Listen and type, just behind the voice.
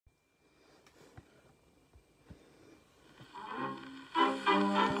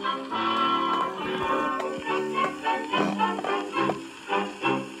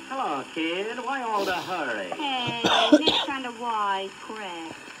without a hurry. Hey, Nick's kind of wise,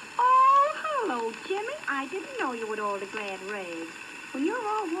 correct. Oh, hello, Jimmy. I didn't know you would all the glad rags. When you're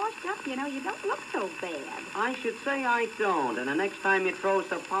all washed up, you know, you don't look so bad. I should say I don't, and the next time you throw a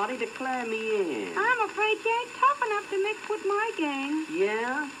party, declare me in. I'm afraid you ain't tough enough to mix with my gang.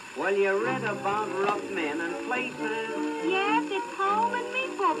 Yeah? Well, you read about rough men and places. Yes, it's home in me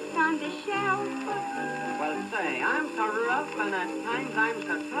books on the shelf. Well, say, I'm so rough, and at times I'm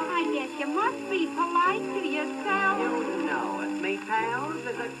so tough. I guess you must be polite to yourself. You know it. Me pals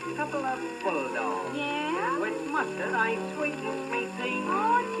is a couple of bulldogs. Yeah? With mustard, I sweetens me tea.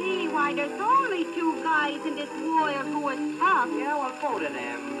 Oh, gee, why, there's only 2 guys in this world who are tough. Yeah, well, both of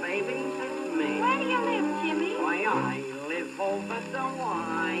them, babies, it's me. Where do you live, Jimmy? Why, I live over the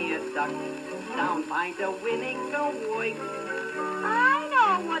wire duck, down by the winegar woiks. I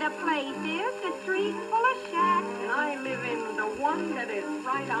know what a place is, the street full of shacks. And I live in the one that is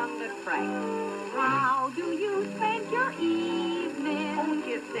right on the track. How do you spend your evening? Oh,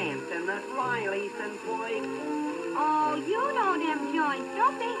 just dancing at Riley's and Boykes. Oh, you know them joints.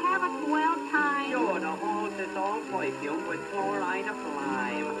 Don't they have a swell time? Sure, the horse is all perfumed with chloride of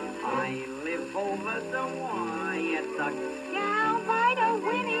lime. I live over the wire duck. Down by the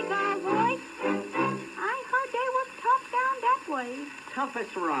winegar voice. I heard they was tough down that way.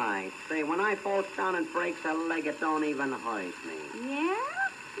 Toughest ride. Say, when I falls down and breaks a leg, it don't even hurt me. Yeah?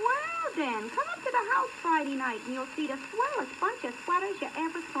 Well then, come up to the house Friday night and you'll see the swellest bunch of sweaters you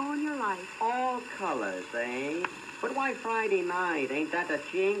ever saw in your life. All colors, eh? But why Friday night? Ain't that a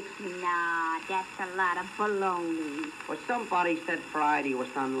jinx? Nah, that's a lot of baloney. Well, somebody said Friday was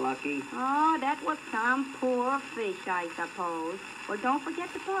unlucky. Oh, that was some poor fish, I suppose. Well, don't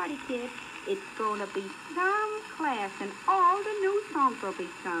forget the party, kid. It's gonna be some class, and all the new songs will be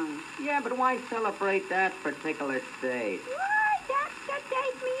sung. Yeah, but why celebrate that particular date? Why, that's the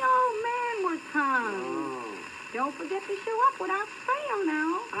date me old man was hung. Oh. Don't forget to show up without fail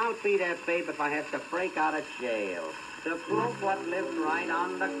now. I'll be that babe if I have to break out of jail. The group what lives right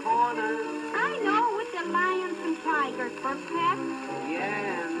on the corner. I know, with the lions and tigers for pets.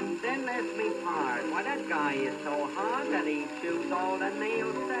 Yeah, and then there's me part. Why, that guy is so hard that he chews all the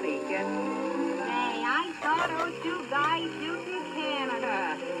nails that he gets. Hey, I saw those 2 guys shoot in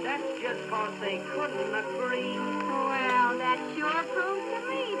Canada. That's just 'cause they couldn't agree. Well, that sure proves to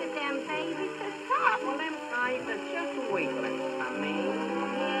me that them babies are tough. Well, them guys are just weaklings to me.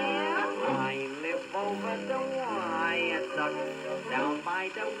 Yeah? I live over the wire duck, down by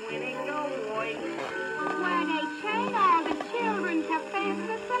the winegar woiks. Where they chain all the children to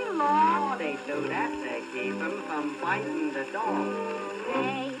fences and laws. Oh, they do that to keep them from biting the dog.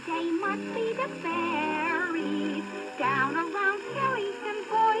 They must be the fairies down around Kelly's and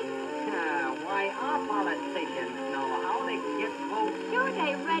Boys. Why, our politicians know how to get votes. Sure,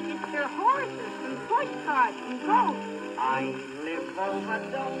 they register horses and push carts and goats. I live over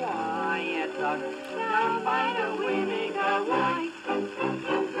the wire duck, down by the winegar